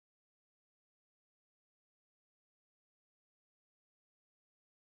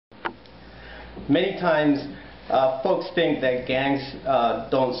Many times folks think that gangs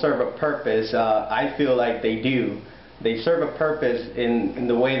don't serve a purpose. I feel like they do. They serve a purpose in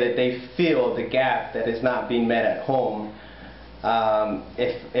the way that they fill the gap that is not being met at home.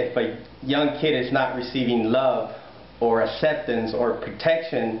 If a young kid is not receiving love or acceptance or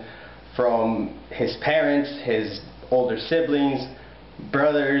protection from his parents, his older siblings,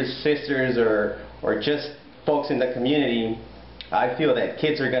 brothers, sisters, or just folks in the community, I feel that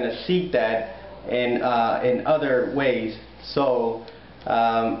kids are going to seek that in other ways. So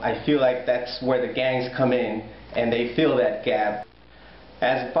I feel like that's where the gangs come in, and they fill that gap.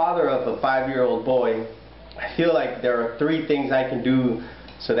 As a father of a 5-year-old boy, I feel like there are 3 things I can do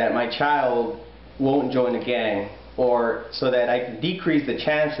so that my child won't join a gang, or so that I can decrease the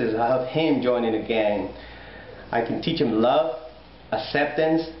chances of him joining a gang. I can teach him love,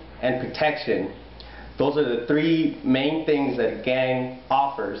 acceptance, and protection. Those are the 3 main things that a gang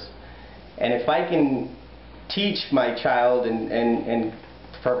offers. And if I can teach my child and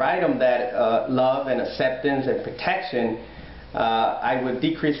provide him that love and acceptance and protection, I would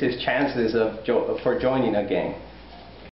decrease his chances for joining a gang.